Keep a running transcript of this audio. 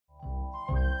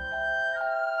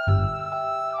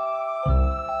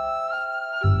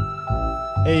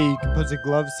Hey, Composite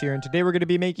Gloves here, and today we're going to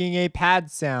be making a pad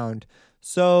sound.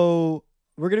 So,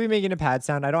 we're going to be making a pad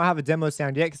sound. I don't have a demo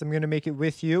sound yet because I'm going to make it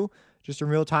with you just in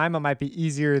real time. It might be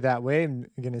easier that way. I'm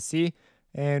going to see.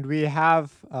 And we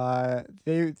have,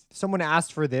 someone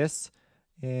asked for this,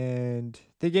 and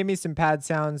they gave me some pad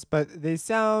sounds, but they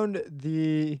sound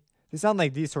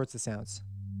like these sorts of sounds.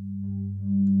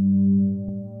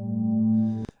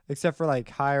 Except for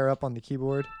like higher up on the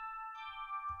keyboard.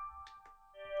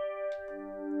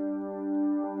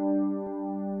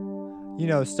 You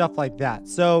know, stuff like that.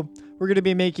 So we're going to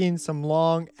be making some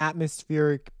long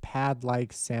atmospheric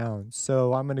pad-like sounds.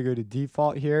 So I'm going to go to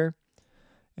default here.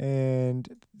 And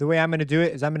the way I'm going to do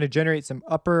it is I'm going to generate some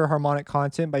upper harmonic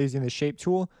content by using the shape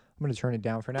tool. I'm going to turn it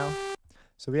down for now.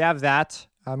 So we have that.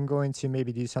 I'm going to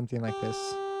maybe do something like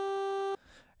this.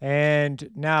 And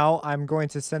now I'm going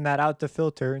to send that out the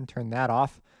filter and turn that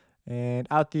off. And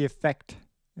out the effect.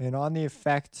 And on the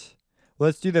effect,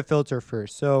 let's do the filter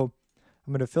first. So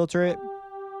I'm going to filter it.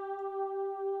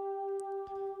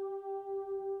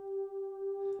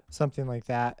 Something like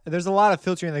that. There's a lot of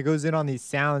filtering that goes in on these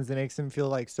sounds that makes them feel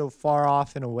like so far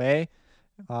off in a way.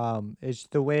 It's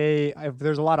the way, if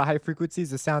there's a lot of high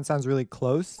frequencies, the sound sounds really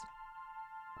close.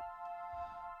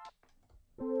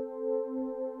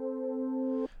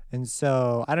 And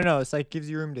so, I don't know, it's like gives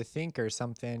you room to think or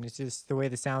something. It's just the way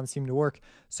the sounds seem to work.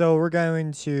 So we're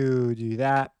going to do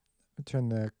that. Turn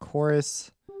the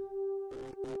chorus.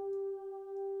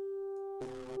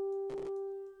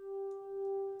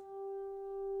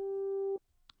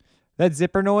 That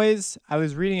zipper noise, I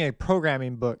was reading a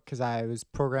programming book because I was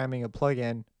programming a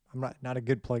plugin. I'm not a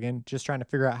good plugin, just trying to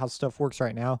figure out how stuff works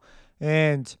right now.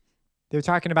 And they're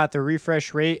talking about the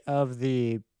refresh rate of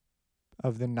the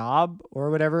knob or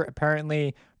whatever.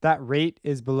 Apparently that rate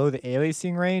is below the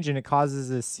aliasing range and it causes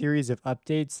a series of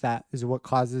updates. That is what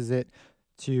causes it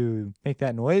to make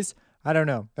that noise. I don't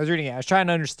know. I was reading it. I was trying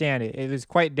to understand it. It was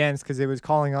quite dense because it was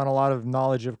calling on a lot of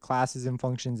knowledge of classes and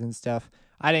functions and stuff.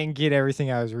 I didn't get everything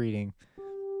I was reading.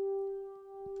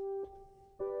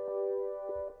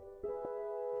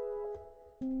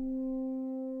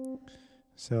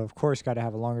 So of course got to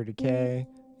have a longer decay,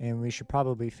 and we should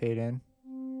probably fade in.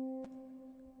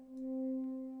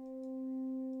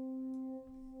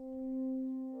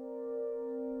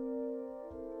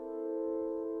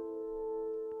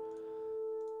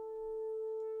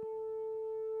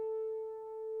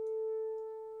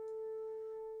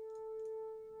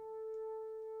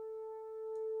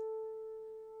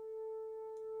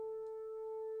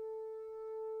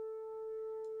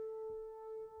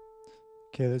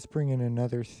 Okay, let's bring in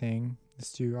another thing.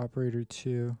 Let's do operator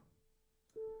 2.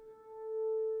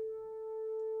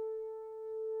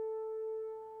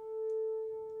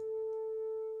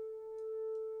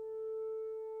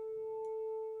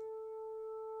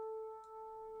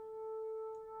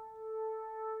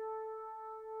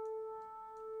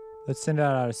 Let's send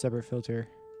out a separate filter.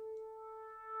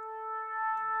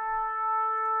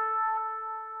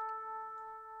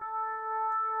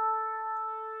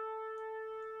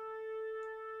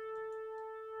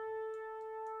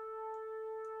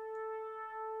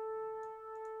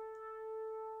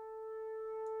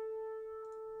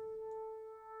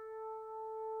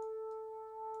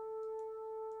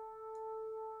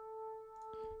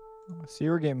 See,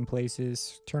 we're getting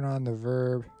places. Turn on the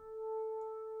verb.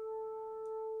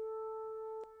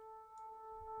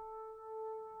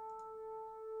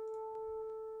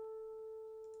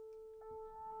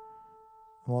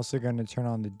 I'm also going to turn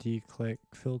on the D-click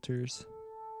filters.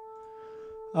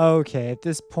 Okay, at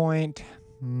this point,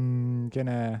 I'm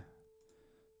gonna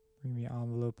bring the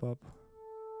envelope up.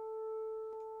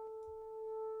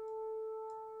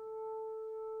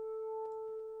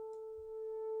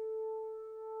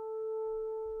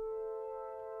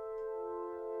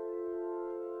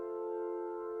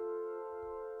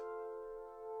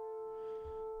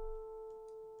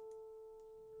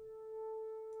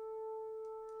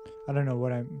 I don't know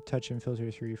what I'm touching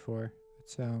filter 3 for.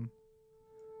 It's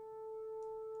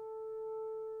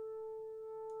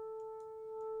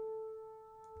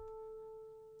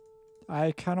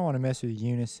I kind of want to mess with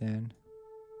unison.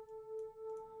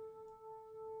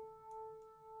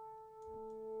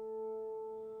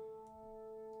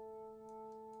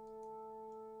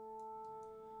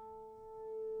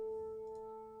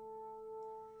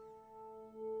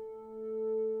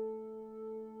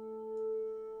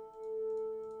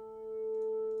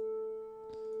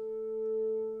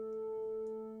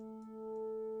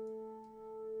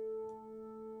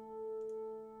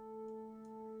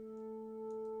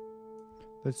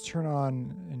 Let's turn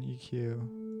on an EQ.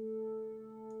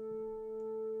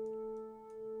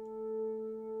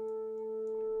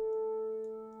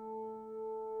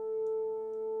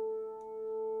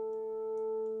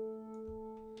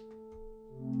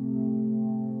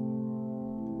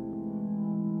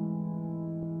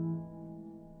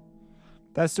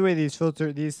 That's the way these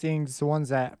things, the ones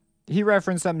that he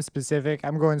referenced something specific.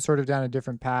 I'm going sort of down a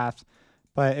different path,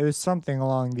 but it was something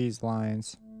along these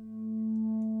lines.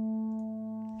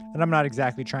 And I'm not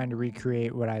exactly trying to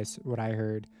recreate what I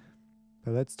heard,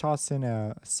 but let's toss in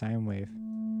a sine wave.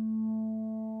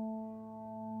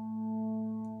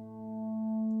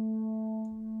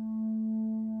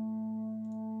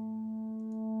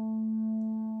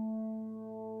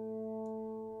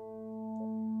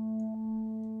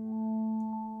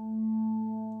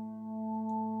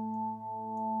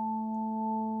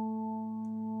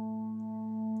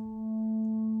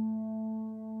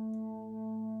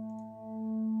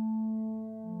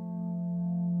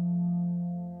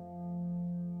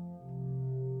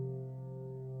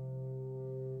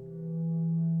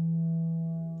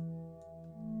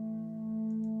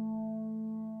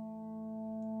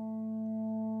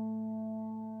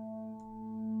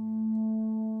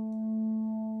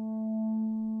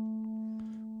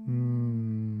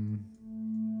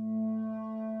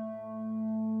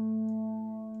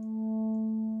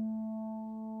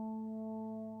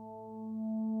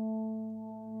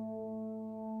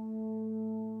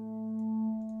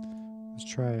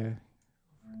 Let's try it.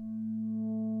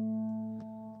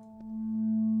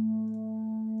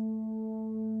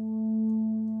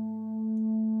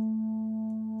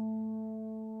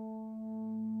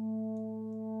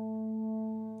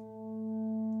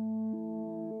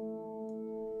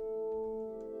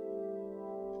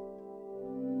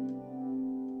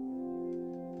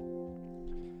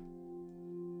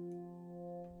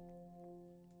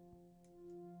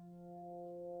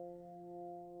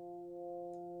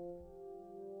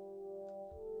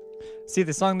 See,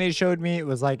 the song they showed me, it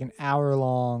was like an hour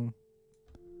long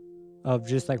of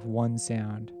just like one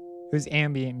sound. It was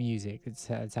ambient music. That's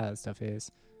how that stuff is.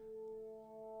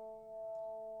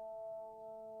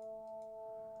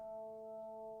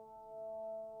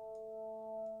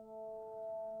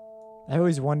 I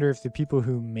always wonder if the people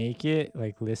who make it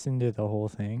like listen to the whole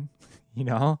thing, you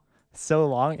know? So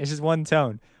long. It's just one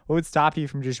tone. What would stop you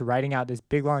from just writing out this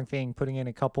big long thing, putting in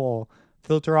a couple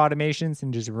filter automations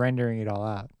and just rendering it all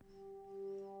out?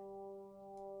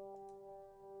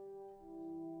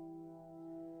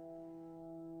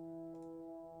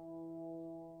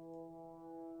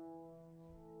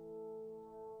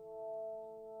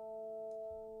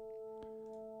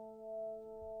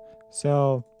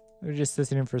 So we're just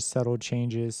listening for subtle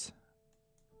changes.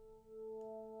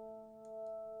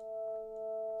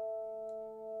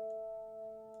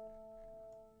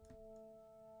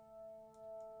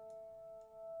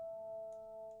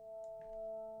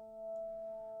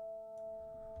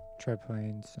 Try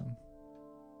playing some.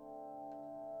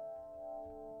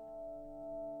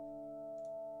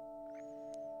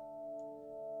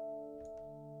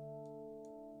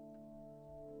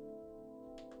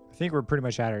 I think we're pretty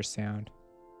much at our sound.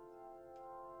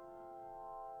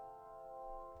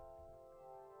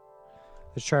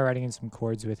 Let's try writing in some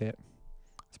chords with it.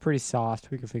 It's pretty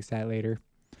soft. We can fix that later.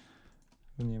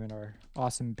 We'll name it our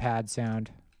awesome pad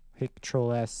sound. Hit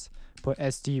Control S. Put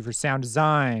SD for sound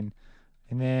design.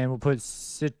 And then we'll put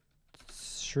Sytrus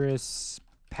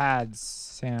pad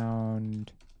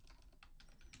sound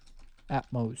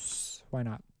Atmos. Why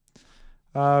not?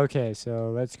 Okay,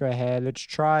 so let's go ahead. Let's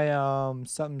try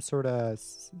something sort of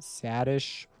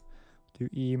sad-ish. Do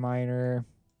E minor.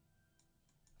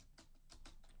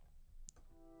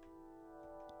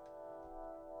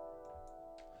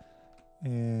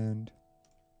 And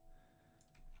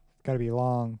it's got to be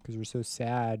long because we're so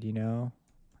sad, you know?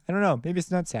 I don't know. Maybe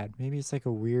it's not sad. Maybe it's like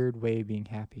a weird way of being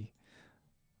happy.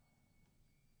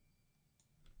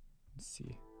 Let's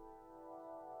see.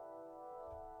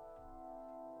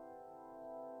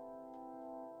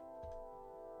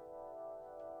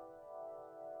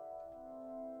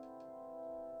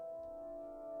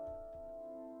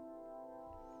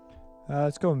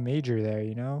 Let's go major there,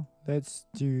 you know? Let's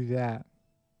do that.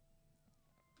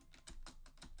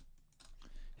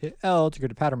 Hit L to go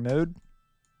to pattern mode.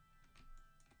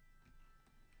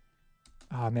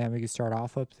 Oh man, we can start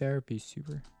off up there. Be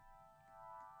super.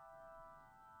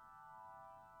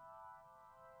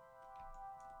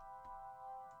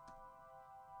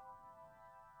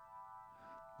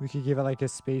 We could give it like a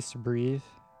space to breathe.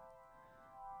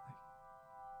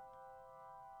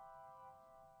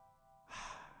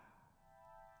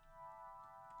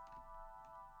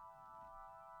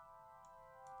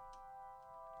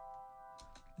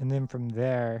 And then from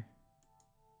there,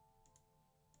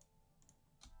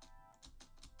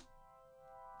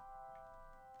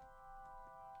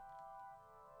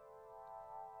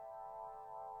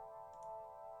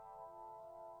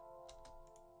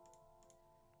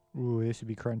 ooh, this would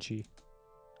be crunchy.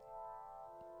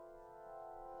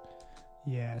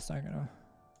 Yeah, it's not gonna.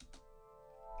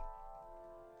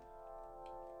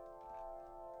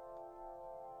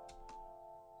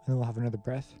 And then we'll have another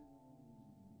breath.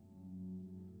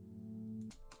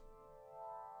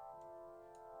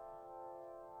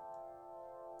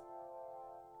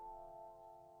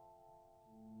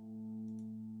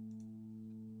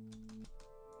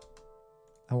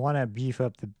 I want to beef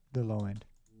up the low end.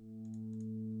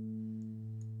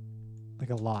 Like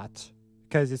a lot.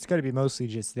 Because it's going to be mostly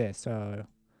just this. So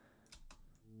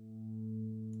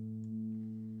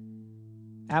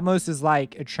Atmos is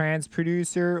like a trance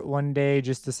producer one day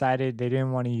just decided they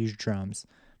didn't want to use drums.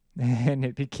 And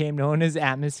it became known as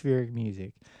atmospheric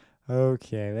music.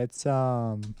 Okay, let's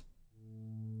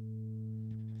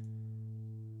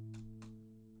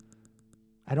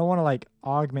I don't want to like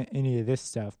augment any of this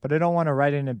stuff, but I don't want to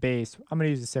write in a bass. I'm going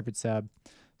to use a separate sub.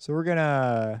 So we're going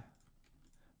to,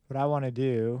 what I want to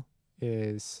do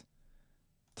is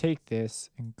take this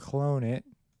and clone it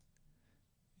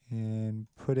and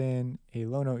put in a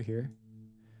low note here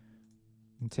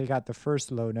and take out the first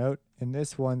low note. And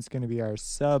this one's going to be our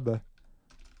sub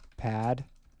pad.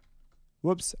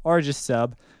 Whoops, or just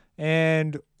sub.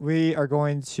 And we are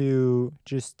going to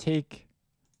just take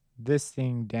this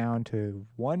thing down to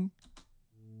 1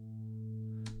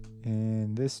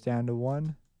 and this down to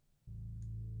 1.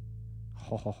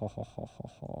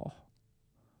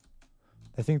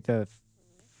 I think the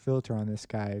filter on this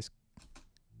guy is,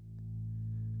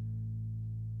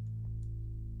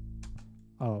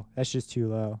 oh, that's just too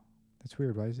low. That's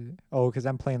weird. Why is it? Oh, because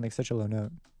I'm playing like such a low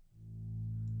note.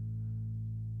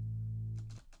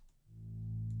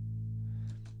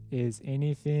 Is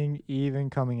anything even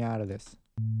coming out of this?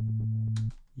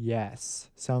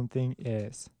 Yes, something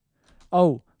is.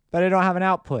 Oh, but I don't have an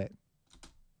output.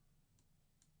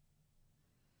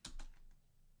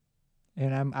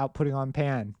 And I'm outputting on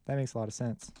pan. That makes a lot of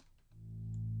sense.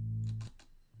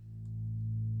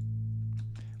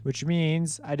 Which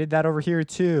means I did that over here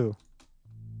too.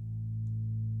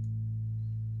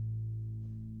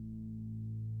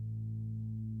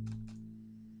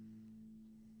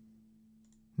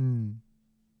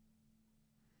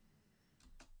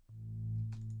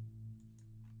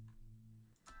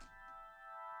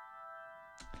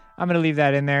 I'm going to leave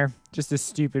that in there. Just a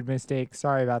stupid mistake.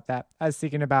 Sorry about that. I was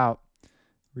thinking about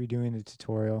redoing the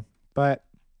tutorial, but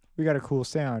we got a cool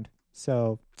sound.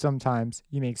 So sometimes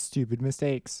you make stupid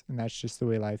mistakes, and that's just the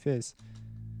way life is.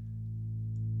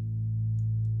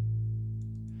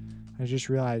 I just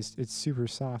realized it's super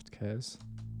soft because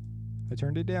I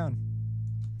turned it down.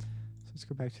 So let's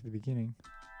go back to the beginning.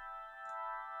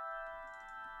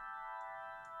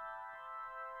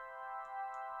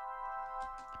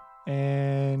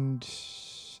 And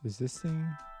is this thing?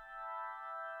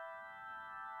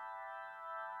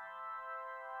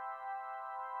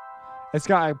 It's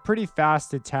got a pretty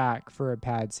fast attack for a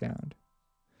pad sound.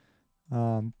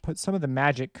 But some of the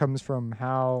magic comes from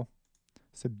how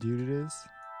subdued it is.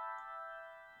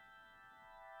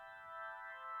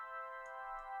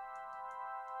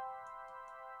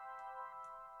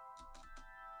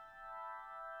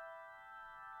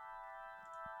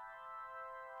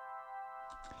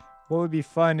 What would be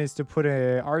fun is to put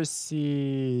a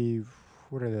RC,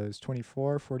 what are those,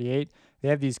 24, 48? They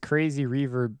have these crazy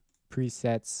reverb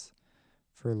presets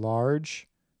for large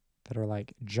that are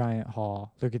like giant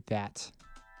hall. Look at that.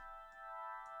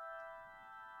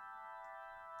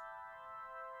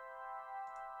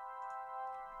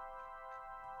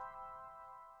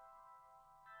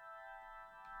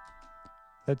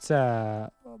 Let's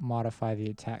modify the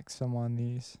attack some on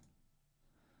these.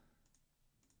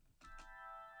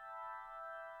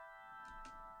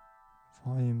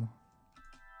 Volume.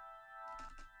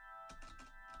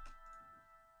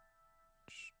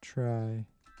 Try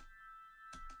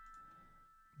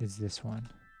is this one.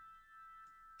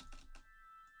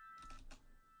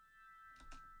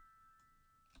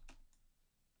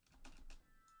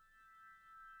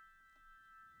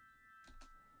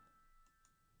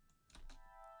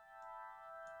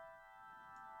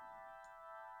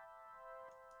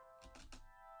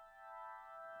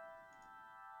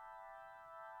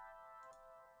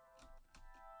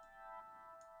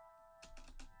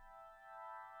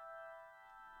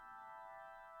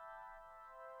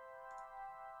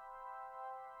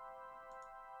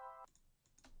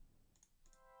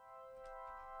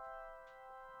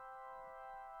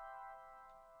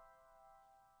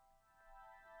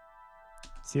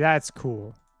 See, that's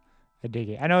cool. I dig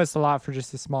it. I know it's a lot for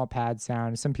just a small pad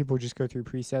sound. Some people just go through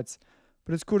presets,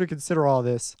 but it's cool to consider all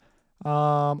this.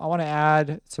 I want to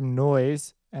add some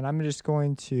noise, and I'm just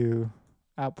going to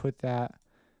output that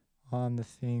on the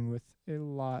thing with a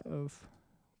lot of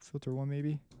filter 1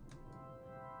 maybe.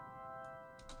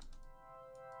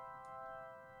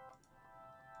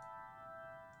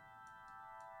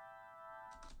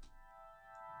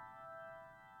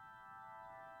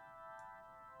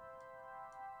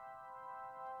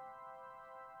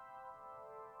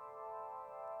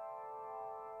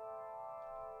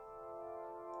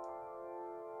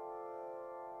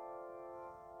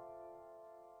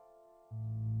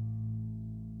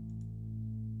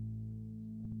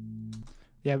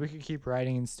 Yeah, we could keep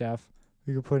writing and stuff.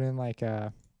 We could put in like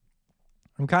I'm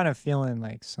kind of feeling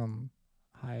like some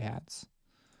hi-hats,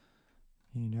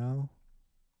 you know?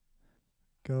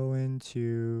 Go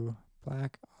into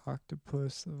Black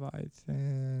Octopus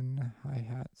Leviathan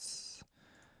hi-hats.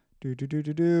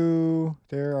 Do.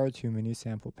 There are too many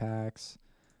sample packs.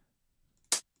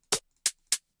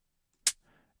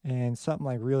 And something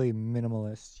like really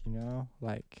minimalist, you know?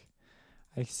 Like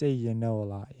I say you know a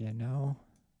lot, you know?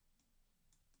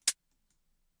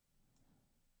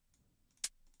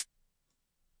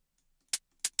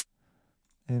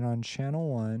 And on channel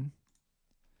 1,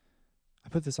 I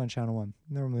put this on channel 1.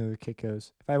 Normally the kick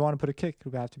goes. If I want to put a kick, it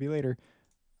would have to be later.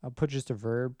 I'll put just a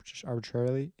verb, just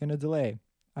arbitrarily, in a delay.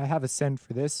 I have a send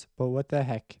for this, but what the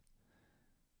heck?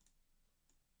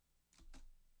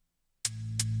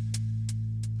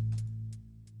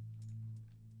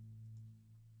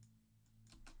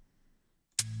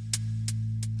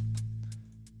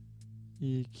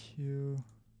 EQ.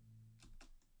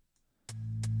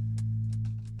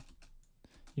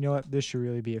 You know what? This should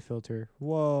really be a filter.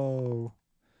 Whoa.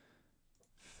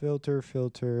 Filter.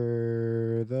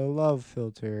 The love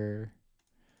filter.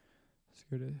 Let's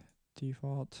go to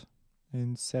default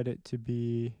and set it to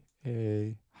be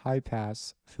a high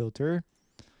pass filter.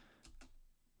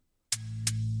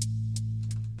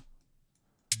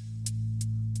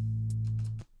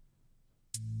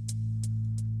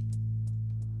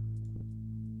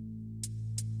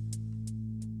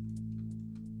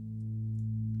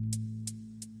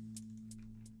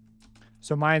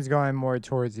 So mine's going more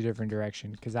towards a different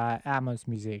direction because Atmos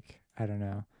music, I don't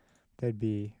know. That'd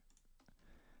be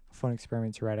a fun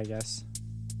experiment to write, I guess.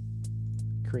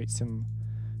 Create some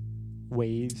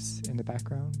waves in the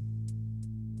background.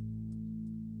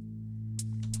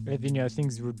 If, you know,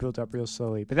 things were built up real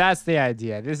slowly. But that's the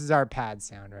idea. This is our pad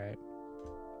sound, right?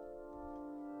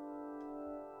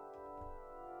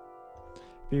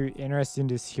 Be interesting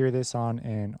to hear this on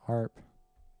an ARP.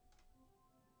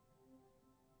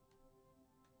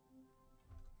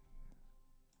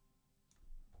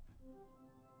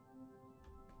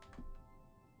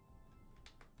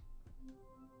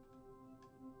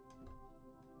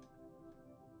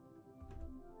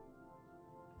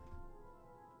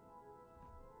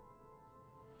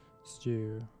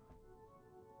 Stew.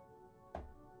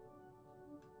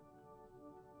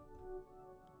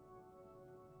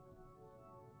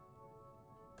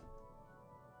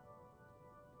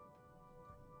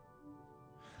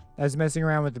 I was messing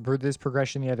around with this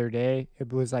progression the other day.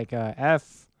 It was like a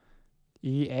F,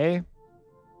 E, A.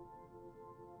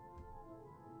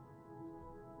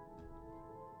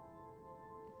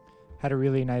 Had a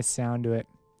really nice sound to it.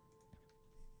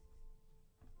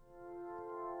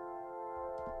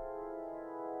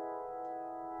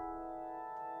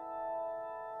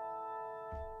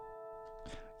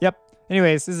 Yep.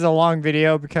 Anyways, this is a long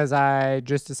video because I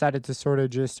just decided to sort of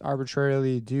just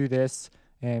arbitrarily do this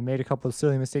and made a couple of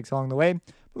silly mistakes along the way.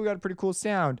 But we got a pretty cool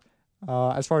sound.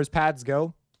 As far as pads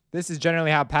go, this is generally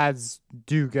how pads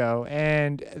do go.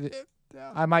 And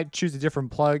I might choose a different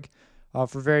plug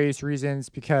for various reasons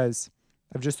because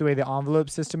of just the way the envelope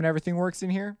system and everything works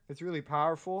in here. It's really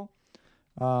powerful.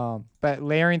 But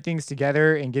layering things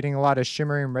together and getting a lot of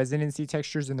shimmering resonancy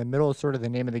textures in the middle is sort of the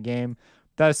name of the game.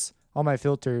 Thus, all my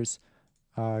filters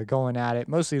going at it,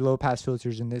 mostly low pass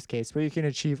filters in this case, but you can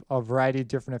achieve a variety of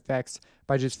different effects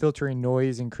by just filtering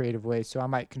noise in creative ways. So I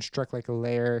might construct like a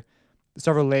layer,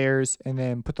 several layers, and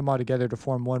then put them all together to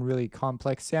form one really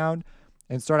complex sound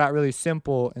and start out really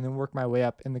simple and then work my way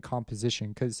up in the composition.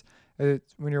 Because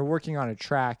when you're working on a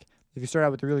track, if you start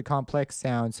out with a really complex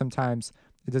sound, sometimes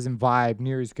it doesn't vibe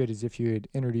near as good as if you had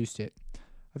introduced it.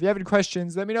 If you have any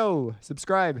questions, let me know.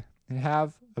 Subscribe and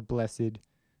have a blessed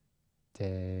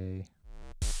day.